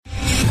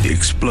The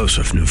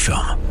explosive new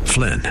film,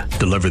 Flynn,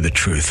 deliver the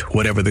truth,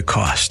 whatever the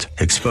cost,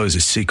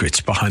 exposes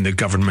secrets behind the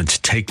government's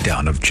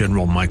takedown of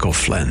General Michael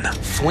Flynn.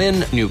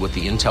 Flynn knew what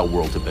the intel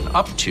world had been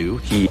up to.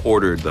 He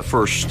ordered the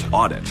first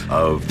audit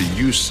of the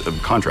use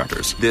of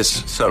contractors.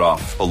 This set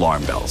off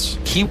alarm bells.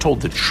 He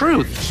told the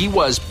truth. He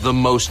was the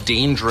most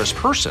dangerous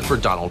person for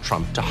Donald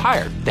Trump to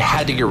hire. They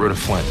had to get rid of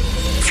Flynn.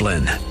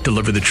 Flynn,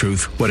 deliver the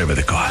truth, whatever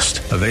the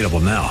cost. Available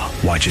now.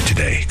 Watch it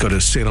today. Go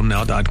to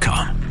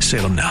salemnow.com.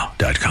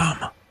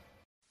 salemnow.com.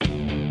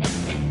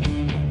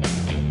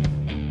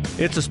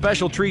 It's a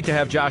special treat to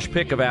have Josh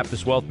Pick of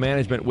Aptus Wealth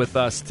Management with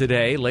us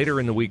today, later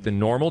in the week than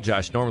normal.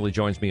 Josh normally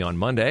joins me on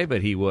Monday,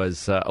 but he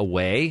was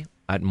away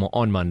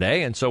on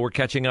Monday, and so we're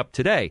catching up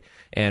today.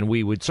 And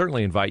we would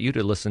certainly invite you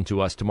to listen to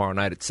us tomorrow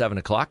night at 7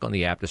 o'clock on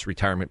the Aptus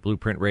Retirement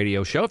Blueprint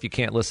Radio Show. If you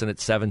can't listen at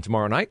 7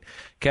 tomorrow night,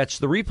 catch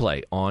the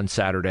replay on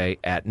Saturday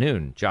at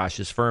noon.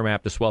 Josh's firm,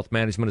 Aptus Wealth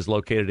Management, is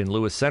located in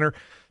Lewis Center,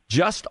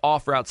 just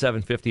off Route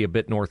 750, a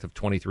bit north of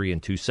 23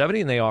 and 270,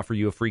 and they offer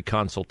you a free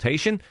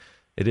consultation.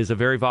 It is a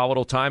very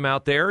volatile time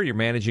out there. You're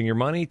managing your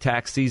money.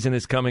 Tax season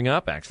is coming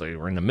up. Actually,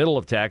 we're in the middle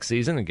of tax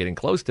season and getting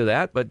close to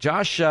that. But,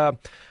 Josh, I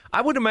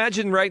would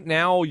imagine right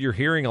now you're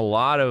hearing a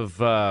lot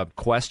of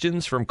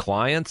questions from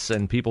clients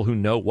and people who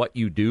know what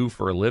you do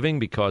for a living,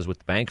 because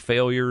with bank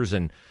failures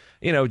and,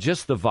 you know,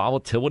 just the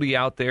volatility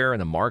out there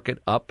and the market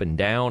up and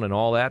down and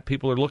all that,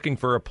 people are looking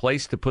for a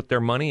place to put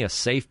their money, a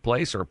safe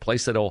place, or a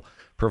place that will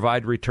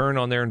provide return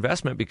on their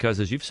investment,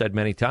 because, as you've said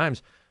many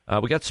times,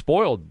 we got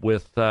spoiled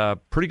with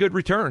pretty good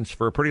returns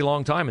for a pretty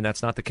long time, and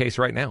that's not the case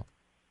right now.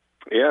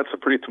 Yeah, it's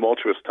a pretty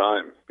tumultuous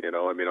time. You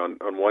know, I mean,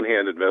 on one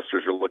hand,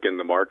 investors are looking in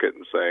the market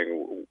and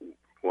saying,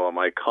 well, am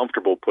I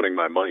comfortable putting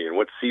my money in?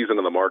 What season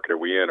of the market are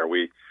we in? Are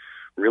we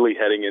really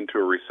heading into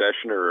a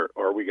recession, or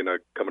are we going to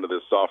come into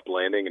this soft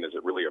landing, and is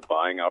it really a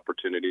buying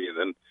opportunity? And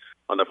then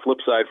on the flip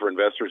side, for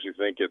investors who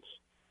think it's,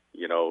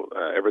 you know,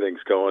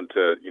 everything's going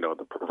to, you know,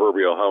 the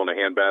proverbial hell in a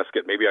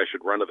handbasket, maybe I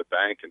should run to the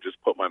bank and just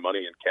put my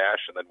money in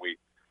cash, and then we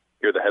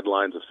hear the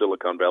headlines of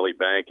Silicon Valley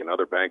Bank and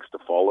other banks to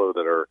follow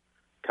that are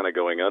kind of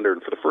going under.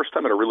 And for the first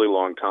time in a really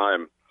long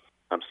time,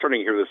 I'm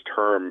starting to hear this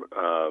term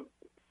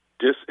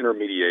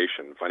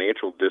disintermediation,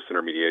 financial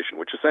disintermediation,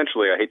 which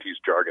essentially, I hate to use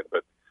jargon,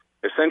 but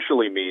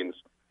essentially means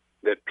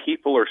that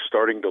people are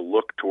starting to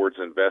look towards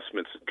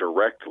investments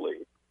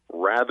directly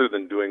rather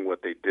than doing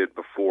what they did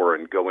before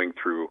and going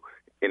through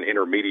an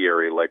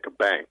intermediary like a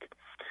bank.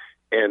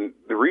 And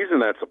the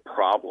reason that's a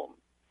problem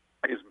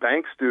is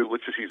banks do,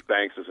 let's just use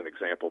banks as an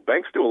example.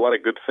 Banks do a lot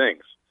of good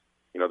things.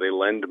 You know, they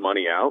lend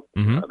money out.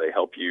 They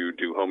help you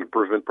do home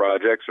improvement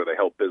projects, or they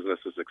help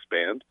businesses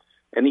expand.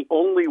 And the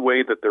only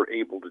way that they're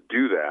able to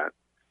do that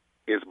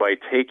is by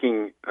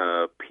taking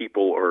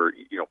people, or,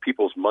 you know,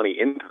 people's money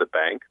into the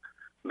bank.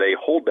 They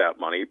hold that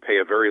money, pay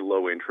a very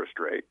low interest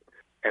rate,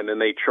 and then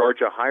they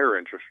charge a higher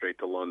interest rate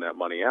to loan that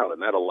money out.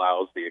 And that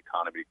allows the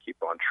economy to keep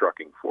on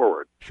trucking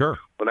forward. Sure.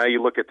 Well, now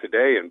you look at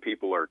today, and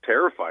people are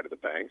terrified of the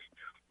banks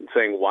and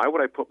saying, why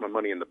would I put my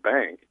money in the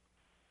bank?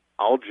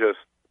 I'll just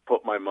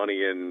put my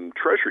money in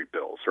treasury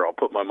bills, or I'll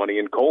put my money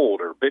in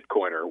gold or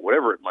Bitcoin or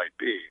whatever it might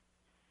be.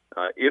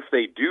 If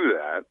they do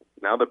that,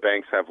 now the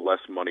banks have less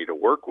money to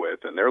work with,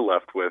 and they're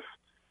left with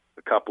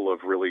a couple of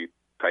really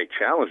tight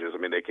challenges. I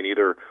mean, they can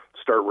either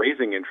start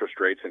raising interest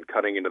rates and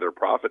cutting into their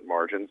profit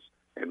margins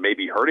and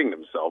maybe hurting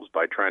themselves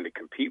by trying to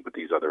compete with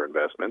these other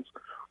investments,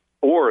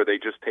 or they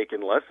just take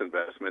in less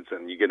investments,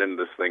 and you get into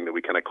this thing that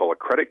we kind of call a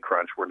credit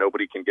crunch, where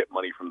nobody can get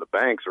money from the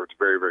banks, or it's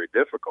very, very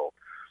difficult.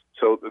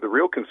 So the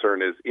real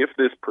concern is, if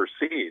this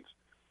proceeds,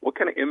 what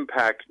kind of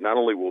impact not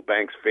only will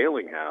banks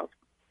failing have,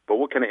 but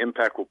what kind of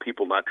impact will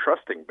people not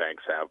trusting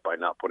banks have by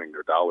not putting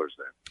their dollars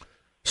there?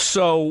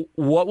 So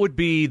what would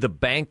be the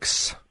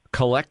bank's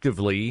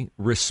collectively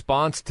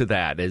response to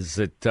that? Is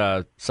it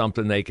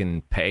something they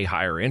can pay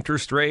higher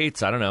interest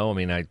rates? I don't know. I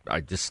mean,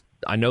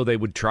 I know they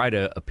would try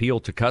to appeal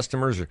to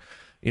customers, or,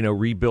 you know,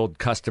 rebuild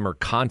customer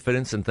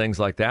confidence and things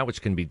like that,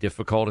 which can be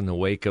difficult in the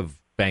wake of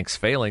banks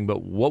failing.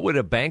 But what would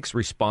a bank's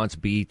response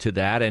be to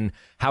that, and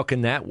how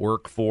can that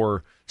work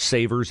for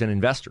savers and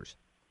investors?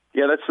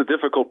 Yeah, that's the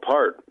difficult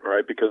part,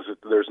 right? Because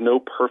there's no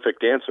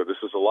perfect answer.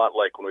 This is a lot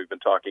like when we've been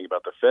talking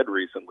about the Fed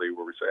recently,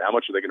 where we say, how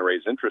much are they going to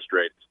raise interest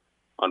rates?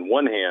 On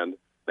one hand,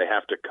 they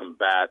have to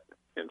combat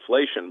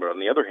inflation, but on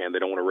the other hand, they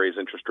don't want to raise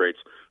interest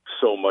rates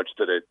so much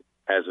that it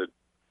has a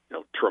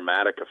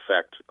traumatic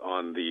effect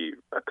on the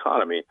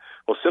economy.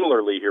 Well,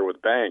 similarly here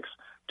with banks,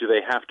 do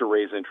they have to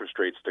raise interest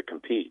rates to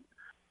compete?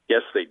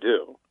 Yes, they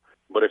do.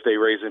 But if they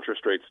raise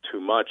interest rates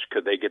too much,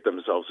 could they get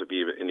themselves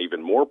in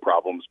even more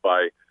problems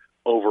by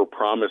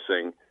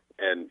over-promising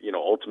and,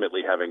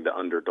 ultimately having to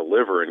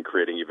under-deliver and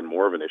creating even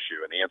more of an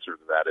issue? And the answer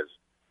to that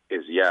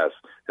is yes.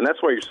 And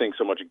that's why you're seeing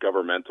so much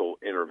governmental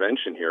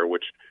intervention here,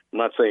 which I'm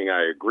not saying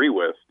I agree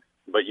with,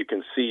 but you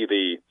can see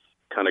the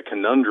kind of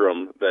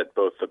conundrum that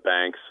both the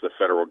banks, the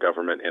federal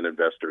government, and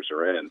investors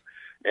are in.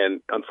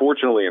 And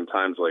unfortunately, in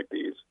times like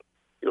these,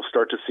 you'll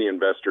start to see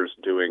investors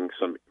doing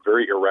some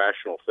very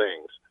irrational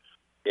things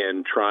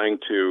in trying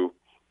to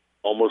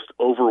almost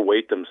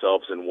overweight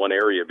themselves in one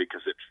area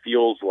because it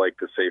feels like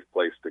the safe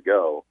place to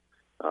go.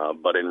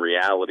 But in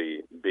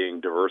reality,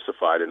 being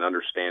diversified and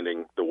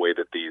understanding the way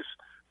that these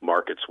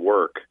markets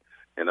work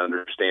and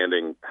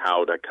understanding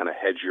how to kind of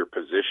hedge your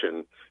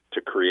position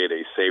to create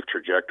a safe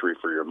trajectory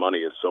for your money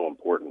is so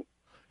important.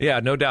 Yeah,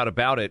 no doubt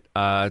about it.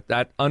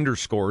 That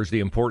underscores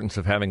the importance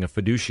of having a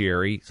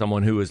fiduciary,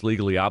 someone who is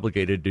legally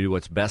obligated to do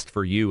what's best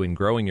for you in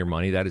growing your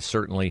money. That is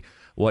certainly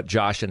what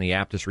Josh and the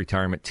Aptus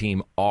retirement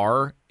team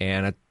are,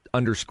 and it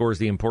underscores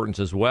the importance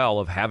as well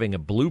of having a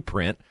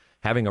blueprint,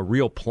 having a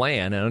real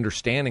plan and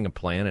understanding a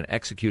plan and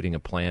executing a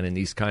plan in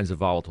these kinds of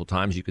volatile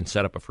times. You can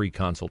set up a free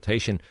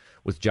consultation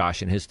with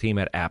Josh and his team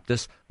at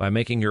Aptus by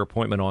making your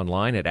appointment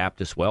online at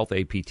Aptus Wealth,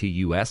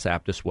 APTUS,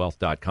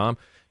 aptuswealth.com.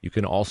 You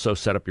can also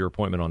set up your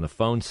appointment on the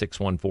phone,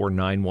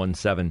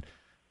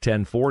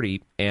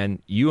 614-917-1040.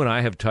 And you and I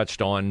have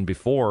touched on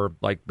before,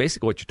 like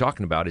basically what you're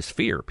talking about is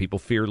fear. People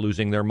fear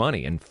losing their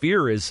money. And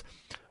fear is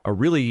a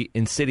really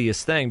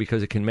insidious thing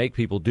because it can make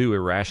people do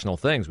irrational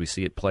things. We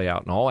see it play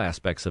out in all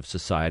aspects of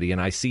society.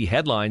 And I see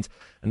headlines.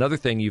 Another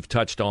thing you've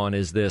touched on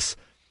is this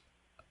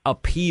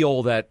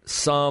appeal that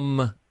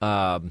some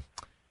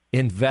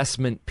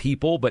investment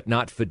people, but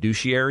not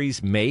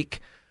fiduciaries, make,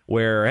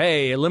 where,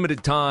 hey, a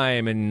limited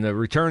time and the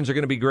returns are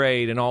going to be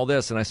great and all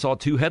this. And I saw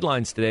two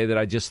headlines today that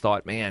I just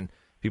thought, man,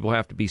 people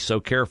have to be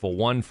so careful.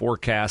 One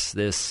forecasts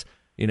this,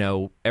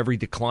 every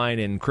decline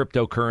in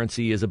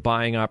cryptocurrency is a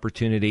buying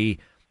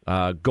opportunity.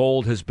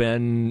 Gold has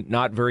been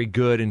not very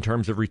good in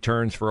terms of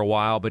returns for a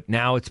while, but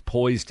now it's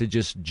poised to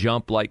just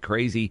jump like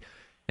crazy.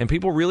 And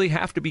people really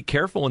have to be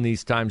careful in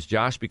these times,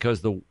 Josh,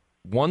 because the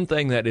one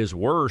thing that is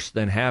worse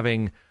than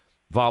having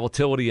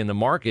volatility in the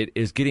market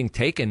is getting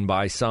taken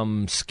by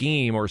some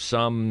scheme or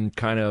some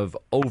kind of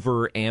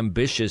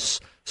over-ambitious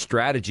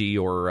strategy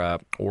or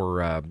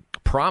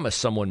promise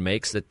someone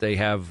makes that they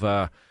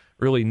have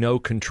really no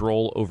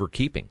control over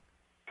keeping.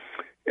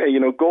 Yeah,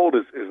 gold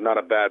is not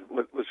a bad.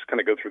 Let's just kind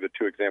of go through the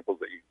two examples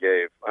that you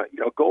gave.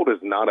 Gold is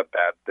not a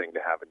bad thing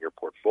to have in your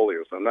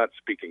portfolio. So I'm not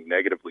speaking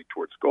negatively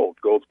towards gold.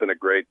 Gold's been a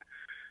great,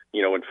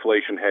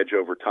 inflation hedge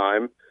over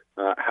time.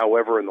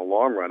 However, in the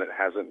long run, it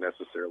hasn't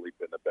necessarily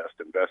been the best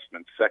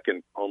investment.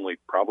 Second only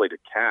probably to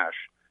cash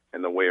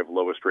in the way of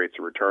lowest rates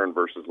of return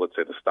versus, let's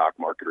say, the stock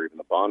market or even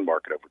the bond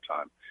market over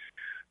time.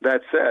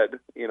 That said,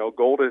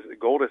 gold has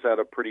had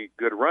a pretty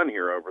good run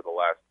here over the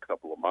last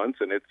couple of months,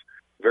 and it's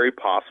very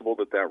possible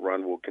that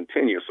run will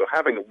continue. So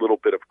having a little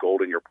bit of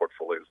gold in your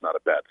portfolio is not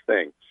a bad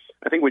thing.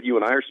 I think what you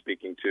and I are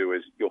speaking to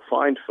is you'll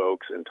find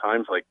folks in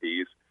times like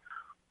these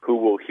who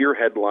will hear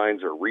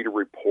headlines or read a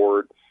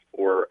report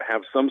or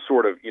have some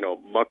sort of,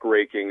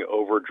 muckraking,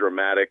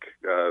 over-dramatic,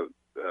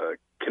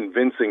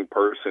 convincing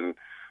person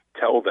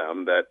tell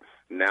them that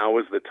now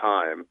is the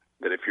time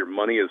that if your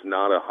money is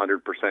not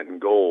 100% in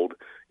gold,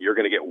 you're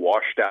going to get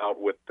washed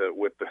out with the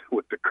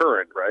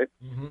current, right?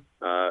 Mm-hmm.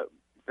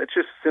 That's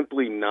just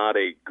simply not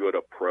a good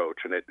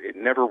approach, and it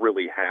never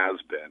really has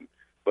been.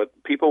 But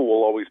people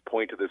will always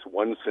point to this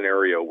one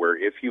scenario where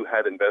if you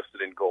had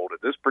invested in gold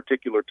at this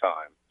particular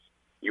time,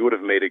 you would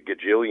have made $1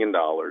 gajillion,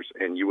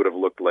 and you would have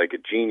looked like a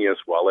genius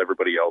while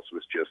everybody else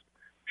was just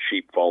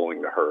sheep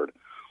following the herd.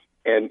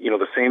 And,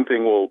 the same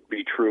thing will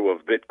be true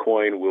of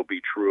Bitcoin, will be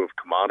true of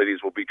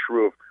commodities, will be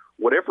true of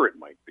whatever it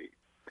might be.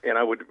 And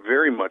I would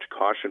very much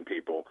caution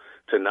people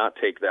to not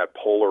take that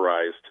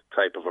polarized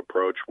type of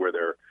approach where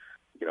they're,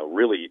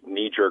 really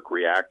knee-jerk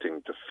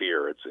reacting to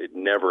fear. It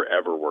never,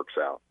 ever works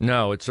out.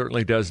 No, it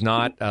certainly does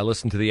not.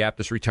 Listen to the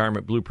Aptus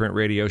Retirement Blueprint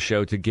radio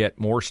show to get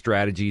more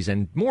strategies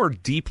and more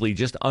deeply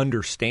just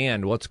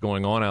understand what's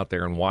going on out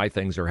there and why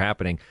things are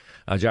happening.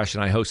 Josh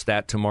and I host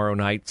that tomorrow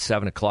night,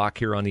 7 o'clock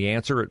here on The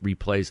Answer. It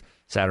replays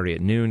Saturday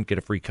at noon. Get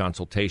a free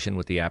consultation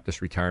with the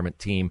Aptus Retirement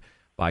team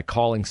by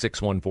calling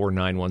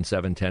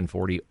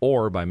 614-917-1040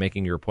 or by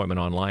making your appointment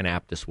online,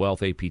 Aptus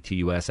Wealth,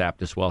 APTUS,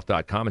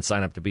 aptuswealth.com, and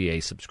sign up to be a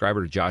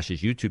subscriber to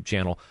Josh's YouTube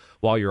channel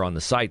while you're on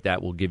the site.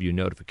 That will give you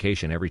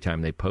notification every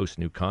time they post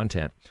new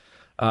content.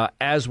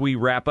 As we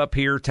wrap up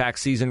here,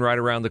 tax season right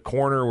around the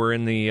corner. We're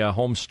in the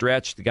home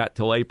stretch. Got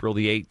till April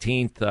the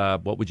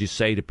 18th. What would you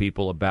say to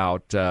people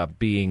about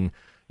being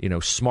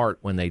smart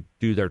when they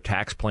do their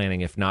tax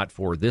planning, if not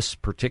for this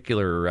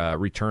particular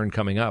return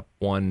coming up,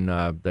 one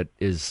that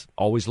is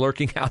always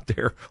lurking out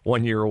there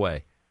 1 year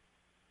away?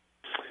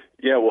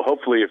 Yeah, well,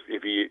 hopefully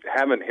if you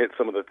haven't hit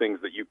some of the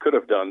things that you could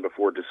have done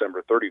before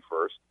December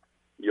 31st,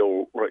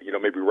 you'll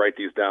maybe write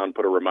these down,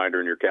 put a reminder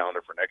in your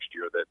calendar for next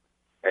year that,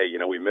 hey,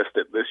 we missed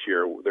it this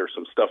year. There's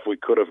some stuff we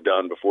could have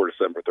done before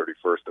December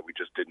 31st that we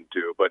just didn't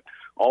do. But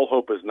all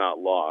hope is not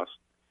lost.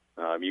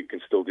 You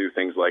can still do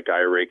things like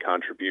IRA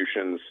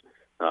contributions,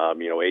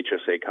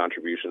 HSA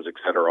contributions, et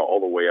cetera, all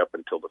the way up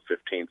until the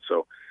 15th.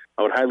 So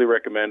I would highly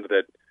recommend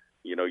that,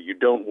 you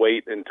don't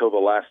wait until the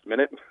last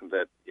minute,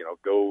 that,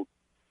 go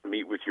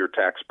meet with your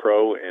tax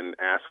pro and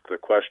ask the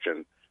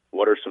question,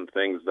 what are some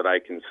things that I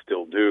can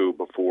still do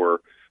before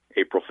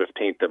April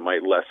 15th that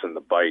might lessen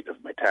the bite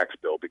of my tax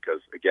bill?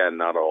 Because, again,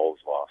 not all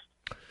is lost.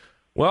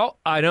 Well,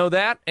 I know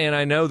that, and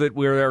I know that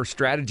there are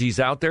strategies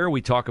out there.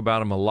 We talk about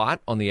them a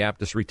lot on the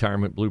Aptus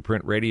Retirement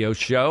Blueprint radio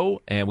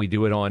show, and we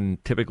do it on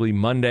typically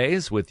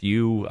Mondays with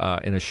you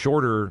in a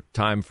shorter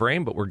time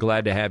frame, but we're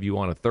glad to have you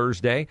on a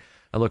Thursday.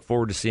 I look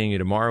forward to seeing you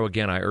tomorrow.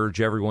 Again, I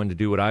urge everyone to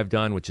do what I've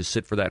done, which is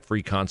sit for that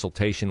free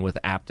consultation with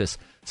Aptus,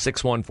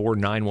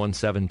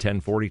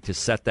 614-917-1040 to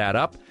set that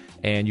up.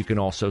 And you can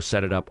also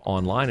set it up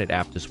online at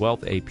Aptus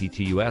Wealth,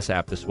 APTUS,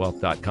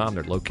 aptuswealth.com.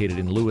 They're located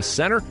in Lewis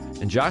Center.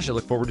 And Josh, I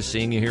look forward to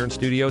seeing you here in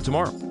studio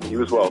tomorrow.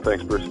 You as well.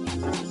 Thanks, Bruce.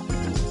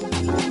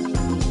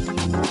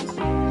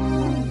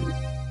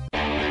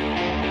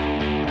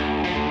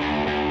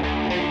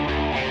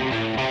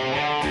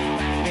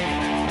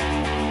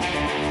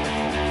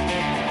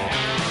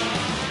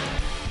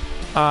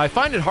 I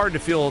find it hard to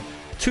feel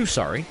too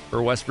sorry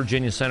for West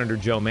Virginia Senator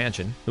Joe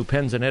Manchin, who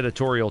pens an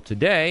editorial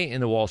today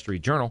in the Wall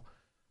Street Journal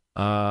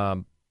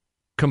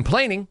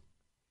complaining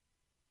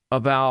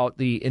about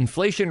the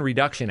Inflation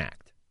Reduction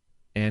Act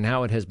and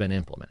how it has been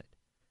implemented.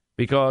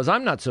 Because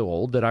I'm not so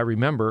old that I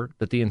remember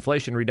that the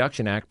Inflation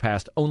Reduction Act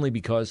passed only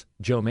because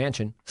Joe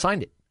Manchin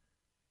signed it.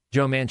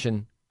 Joe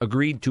Manchin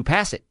agreed to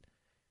pass it.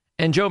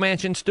 And Joe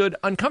Manchin stood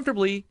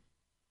uncomfortably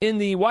in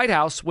the White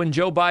House when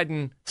Joe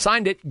Biden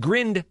signed it,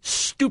 grinned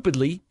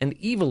stupidly and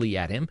evilly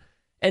at him,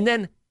 and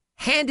then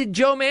handed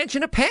Joe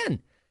Manchin a pen.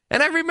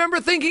 And I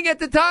remember thinking at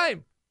the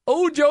time,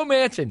 oh, Joe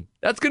Manchin,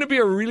 that's going to be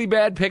a really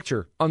bad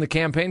picture on the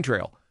campaign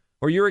trail,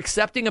 where you're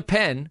accepting a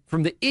pen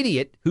from the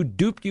idiot who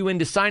duped you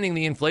into signing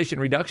the Inflation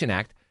Reduction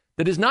Act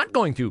that is not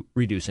going to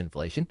reduce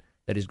inflation,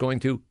 that is going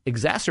to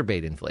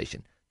exacerbate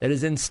inflation, that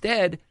is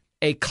instead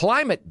a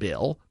climate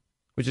bill,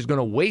 which is going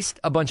to waste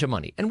a bunch of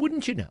money. And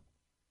wouldn't you know,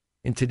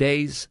 in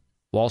today's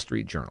Wall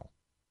Street Journal,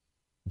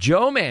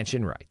 Joe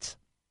Manchin writes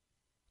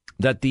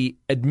that the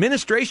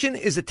administration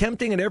is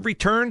attempting at every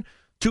turn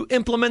to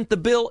implement the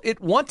bill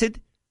it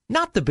wanted,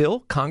 not the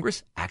bill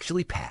Congress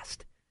actually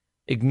passed,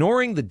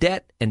 ignoring the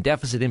debt and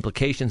deficit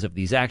implications of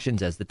these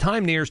actions as the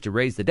time nears to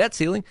raise the debt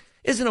ceiling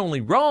isn't only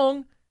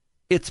wrong,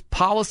 it's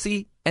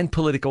policy and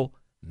political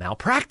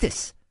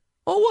malpractice.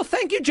 Oh, well,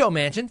 thank you, Joe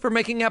Manchin, for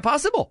making that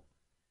possible.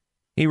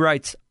 He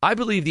writes, I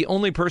believe the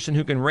only person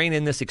who can rein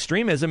in this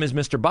extremism is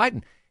Mr.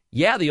 Biden.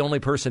 Yeah, the only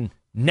person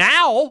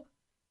now,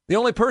 the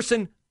only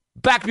person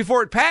back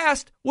before it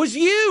passed was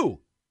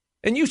you.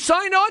 And you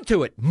signed on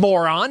to it,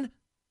 moron.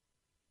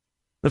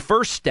 The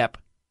first step,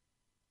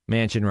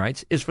 Manchin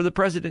writes, is for the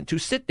president to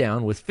sit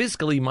down with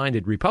fiscally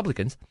minded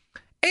Republicans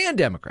and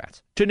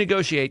Democrats to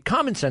negotiate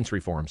common sense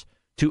reforms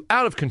to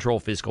out-of-control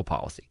fiscal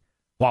policy.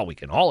 While we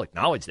can all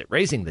acknowledge that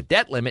raising the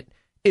debt limit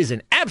is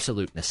an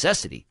absolute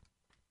necessity,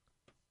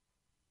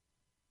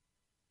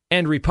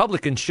 and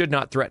Republicans should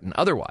not threaten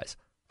otherwise,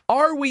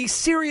 are we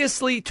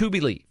seriously to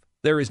believe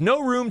there is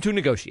no room to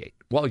negotiate?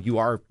 Well, you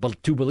are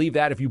to believe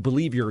that if you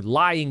believe your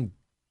lying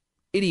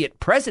idiot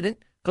president,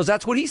 because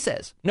that's what he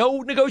says. No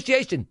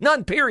negotiation.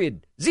 None,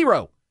 period.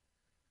 Zero.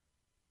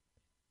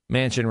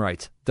 Manchin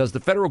writes, does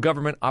the federal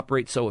government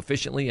operate so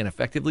efficiently and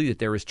effectively that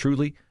there is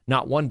truly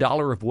not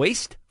 $1 of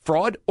waste,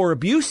 fraud, or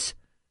abuse?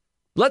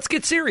 Let's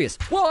get serious.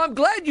 Well, I'm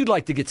glad you'd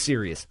like to get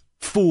serious,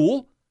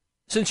 fool,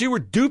 since you were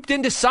duped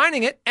into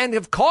signing it and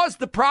have caused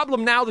the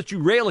problem now that you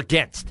rail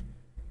against.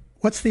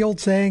 What's the old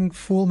saying?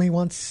 Fool me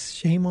once,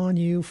 shame on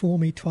you. Fool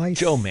me twice.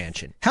 Joe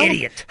Manchin,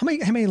 idiot. How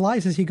many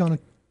lies is he going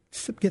to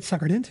get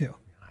suckered into?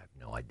 I have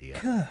no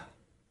idea.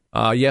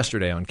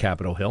 Yesterday on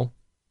Capitol Hill,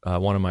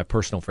 one of my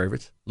personal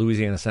favorites,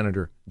 Louisiana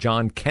Senator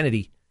John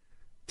Kennedy,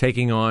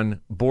 taking on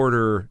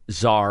border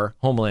czar,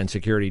 Homeland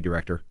Security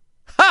Director,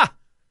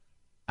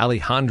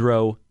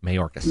 Alejandro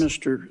Mayorkas.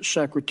 Mr.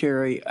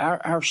 Secretary,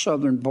 our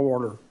southern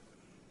border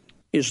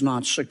is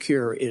not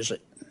secure, is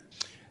it?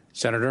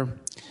 Senator,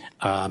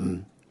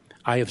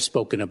 I have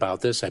spoken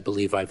about this. I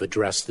believe I've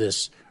addressed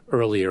this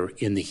earlier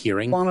in the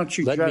hearing. Why don't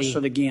you address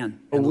it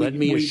again? Let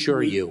me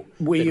assure you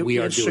that we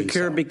are doing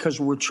secure so. Because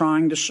we're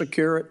trying to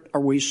secure it?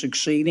 Are we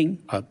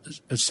succeeding?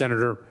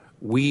 Senator,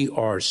 we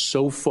are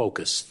so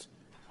focused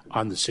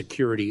on the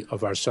security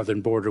of our southern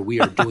border. We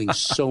are doing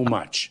so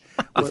much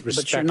with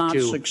respect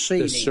to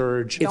succeeding. The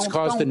surge. It's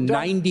caused a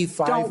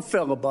 95... Don't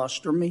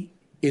filibuster me.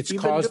 You've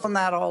been doing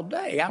that all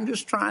day. I'm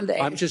just trying to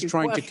I'm just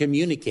trying to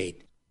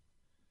communicate.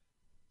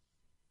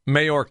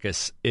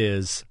 Mayorkas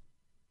is,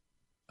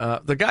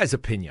 the guy's a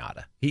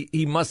piñata.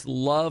 He must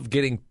love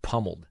getting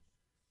pummeled.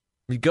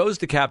 He goes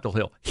to Capitol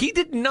Hill. He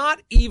did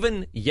not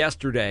even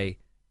yesterday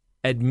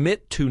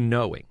admit to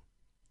knowing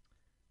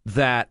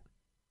that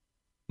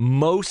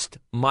most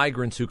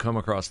migrants who come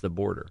across the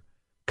border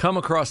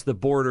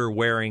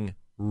wearing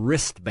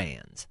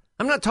wristbands.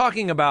 I'm not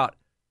talking about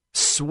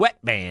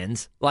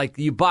sweatbands like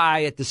you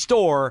buy at the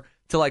store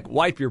to like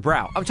wipe your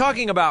brow. I'm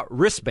talking about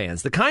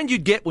wristbands, the kind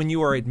you'd get when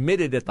you are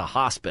admitted at the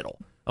hospital,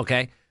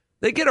 okay?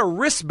 They get a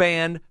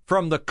wristband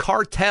from the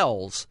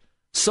cartels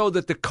so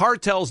that the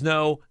cartels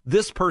know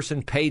this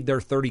person paid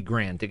their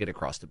 $30,000 to get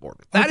across the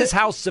border. That is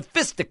how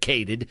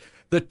sophisticated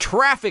the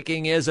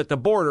trafficking is at the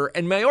border.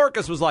 And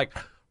Mayorkas was like,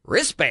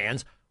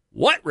 wristbands?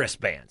 What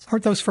wristbands?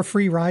 Aren't those for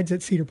free rides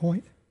at Cedar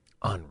Point?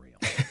 Unreal.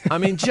 I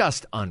mean,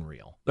 just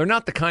unreal. They're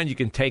not the kind you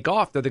can take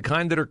off. They're the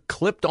kind that are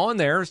clipped on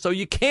there so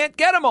you can't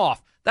get them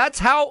off. That's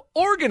how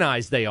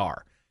organized they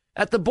are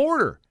at the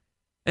border.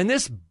 And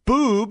this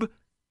boob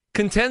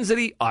contends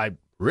that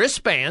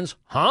wristbands?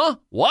 Huh?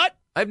 What?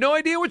 I have no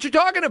idea what you're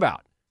talking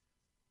about.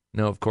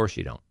 No, of course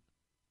you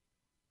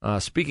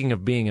don't. Speaking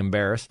of being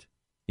embarrassed,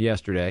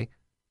 yesterday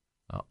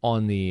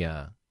on the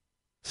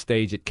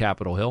stage at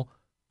Capitol Hill,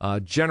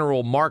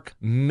 General Mark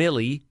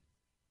Milley,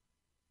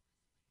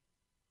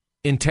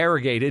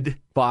 interrogated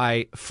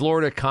by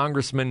Florida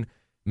Congressman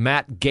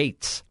Matt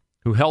Gaetz,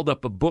 who held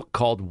up a book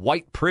called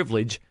White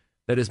Privilege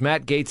that, as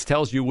Matt Gaetz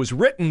tells you, was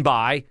written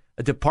by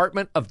a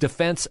Department of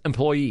Defense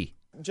employee.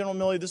 General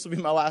Milley, this will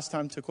be my last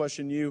time to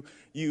question you.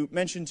 You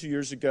mentioned 2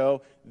 years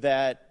ago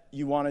that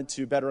you wanted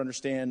to better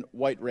understand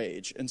white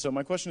rage. And so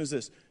my question is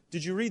this.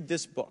 Did you read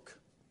this book?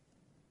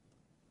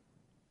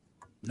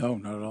 No,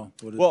 not at all.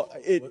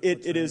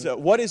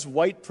 What is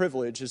White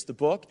Privilege is the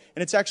book,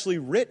 and it's actually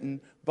written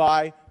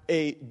by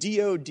a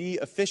DOD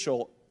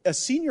official, a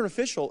senior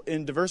official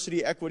in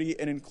diversity, equity,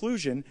 and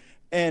inclusion,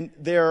 and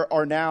there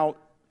are now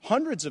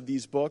hundreds of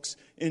these books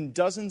in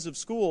dozens of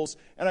schools,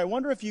 and I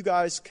wonder if you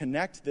guys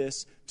connect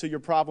this to your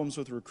problems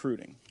with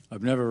recruiting.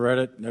 I've never read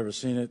it, never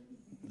seen it.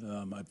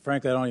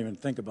 Frankly, I don't even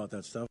think about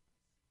that stuff.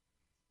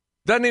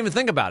 Doesn't even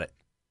think about it.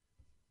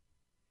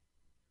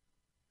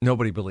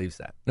 Nobody believes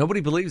that.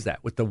 Nobody believes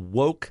that with the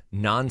woke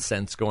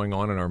nonsense going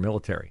on in our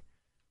military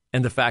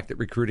and the fact that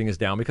recruiting is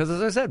down. Because,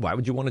 as I said, why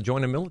would you want to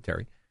join a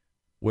military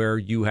where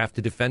you have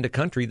to defend a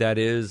country that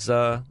is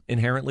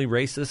inherently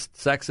racist,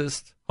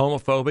 sexist,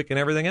 homophobic, and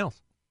everything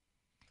else?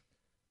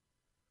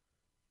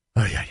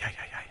 Oh, yeah.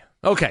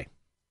 Okay.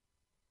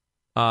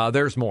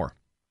 There's more.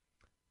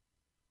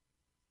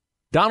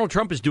 Donald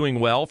Trump is doing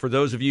well. For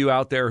those of you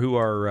out there who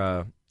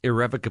are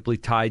irrevocably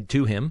tied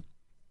to him,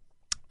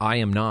 I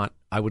am not.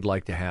 I would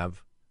like to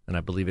have, and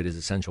I believe it is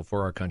essential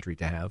for our country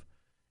to have,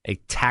 a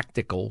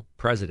tactical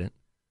president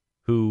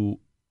who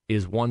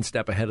is one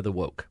step ahead of the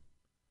woke.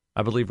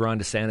 I believe Ron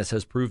DeSantis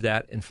has proved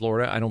that in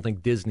Florida. I don't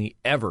think Disney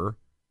ever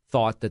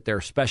thought that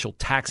their special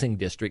taxing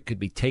district could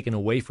be taken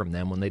away from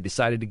them when they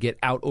decided to get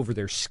out over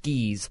their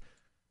skis,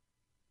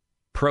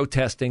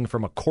 protesting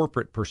from a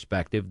corporate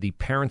perspective the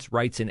Parents'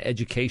 Rights in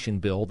Education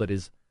bill that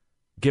is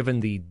given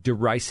the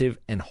derisive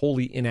and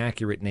wholly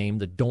inaccurate name,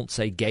 the Don't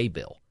Say Gay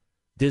bill.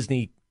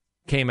 Disney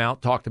came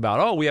out, talked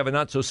about, we have a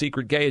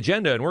not-so-secret gay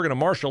agenda, and we're going to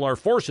marshal our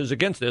forces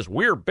against this.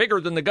 We're bigger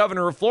than the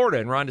governor of Florida.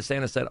 And Ron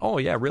DeSantis said, oh,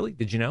 yeah, really?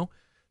 Did you know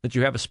that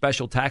you have a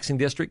special taxing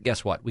district?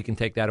 Guess what? We can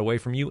take that away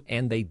from you.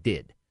 And they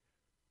did.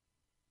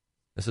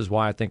 This is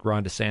why I think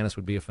Ron DeSantis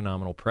would be a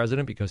phenomenal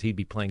president, because he'd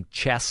be playing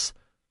chess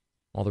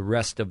while the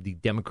rest of the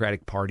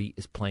Democratic Party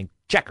is playing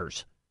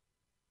checkers.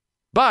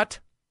 But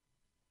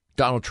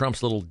Donald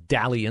Trump's little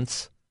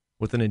dalliance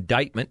with an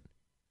indictment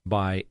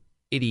by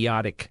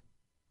idiotic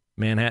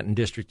Manhattan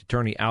District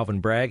Attorney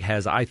Alvin Bragg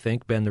has, I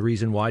think, been the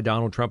reason why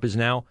Donald Trump is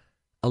now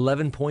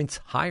 11 points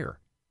higher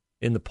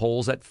in the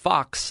polls at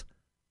Fox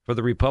for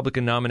the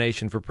Republican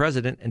nomination for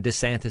president, and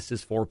DeSantis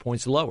is 4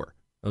 points lower.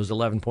 Those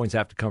 11 points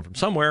have to come from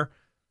somewhere.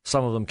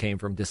 Some of them came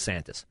from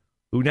DeSantis,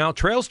 who now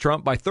trails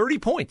Trump by 30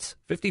 points,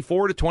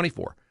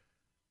 54-24.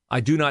 I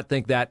do not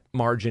think that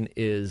margin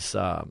is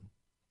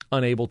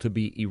unable to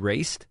be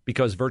erased,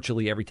 because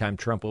virtually every time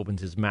Trump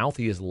opens his mouth,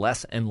 he is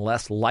less and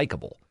less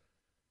likable.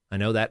 I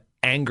know that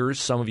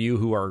angers some of you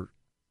who are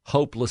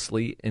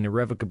hopelessly and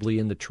irrevocably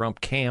in the Trump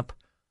camp.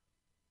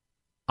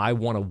 I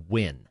want to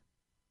win.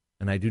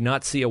 And I do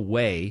not see a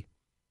way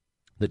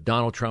that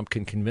Donald Trump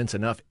can convince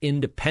enough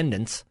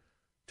independents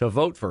to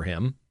vote for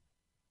him.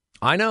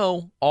 I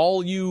know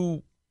all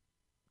you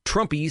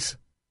Trumpies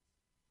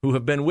who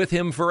have been with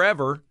him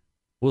forever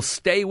will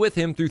stay with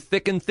him through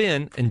thick and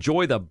thin.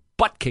 Enjoy the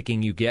butt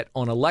kicking you get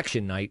on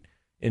election night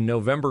in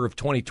November of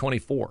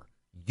 2024.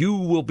 You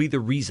will be the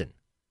reason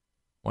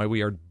why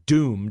we are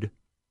doomed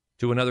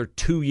to another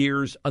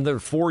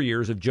 4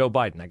 years of Joe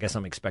Biden. I guess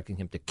I'm expecting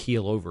him to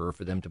keel over, or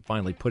for them to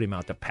finally put him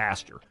out to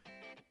pasture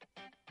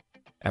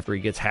after he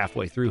gets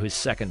halfway through his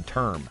second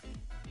term.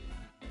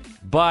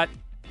 But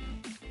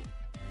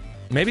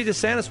maybe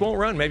DeSantis won't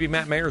run. Maybe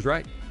Matt Mayer's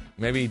right.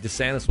 Maybe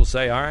DeSantis will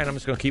say, all right, I'm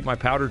just going to keep my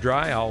powder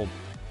dry. I'll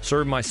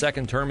serve my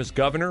second term as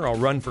governor. I'll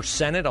run for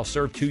Senate. I'll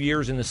serve 2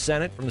 years in the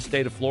Senate from the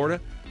state of Florida.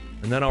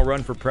 And then I'll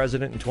run for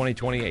president in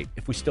 2028,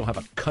 if we still have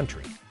a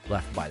country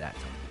left by that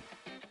time.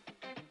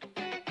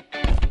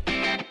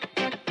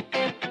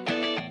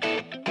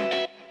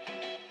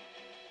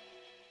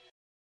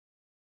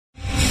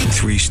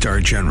 Three-star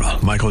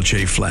General Michael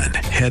J. Flynn,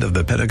 head of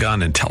the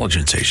Pentagon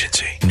Intelligence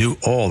Agency, knew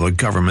all the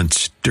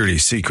government's dirty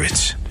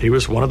secrets. He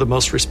was one of the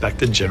most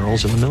respected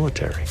generals in the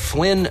military.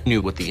 Flynn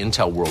knew what the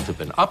intel world had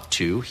been up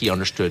to. He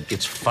understood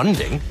its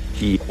funding.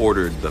 He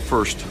ordered the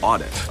first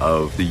audit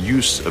of the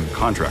use of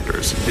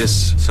contractors.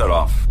 This set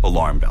off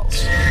alarm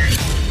bells.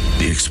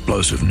 The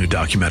explosive new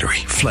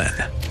documentary, Flynn,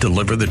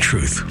 deliver the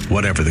truth,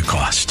 whatever the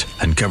cost,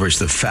 and covers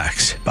the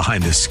facts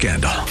behind this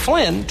scandal.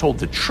 Flynn told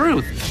the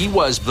truth. He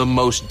was the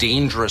most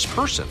dangerous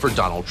person for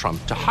Donald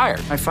Trump to hire.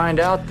 I find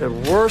out the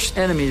worst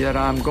enemy that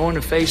I'm going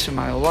to face in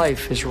my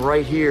life is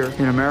right here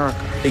in America.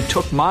 They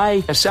took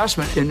my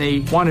assessment and they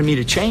wanted me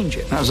to change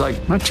it. And I was like,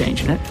 I'm not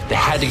changing it. They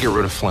had to get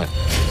rid of Flynn.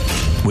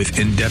 With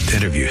in-depth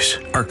interviews,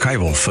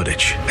 archival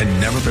footage,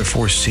 and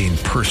never-before-seen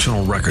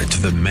personal records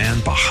of the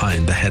man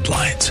behind the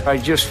headlines. I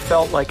just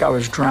felt like I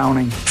was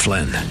drowning.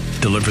 Flynn,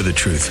 deliver the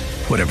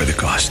truth, whatever the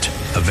cost.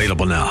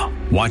 Available now.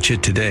 Watch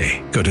it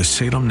today. Go to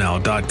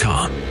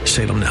salemnow.com.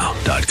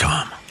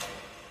 salemnow.com.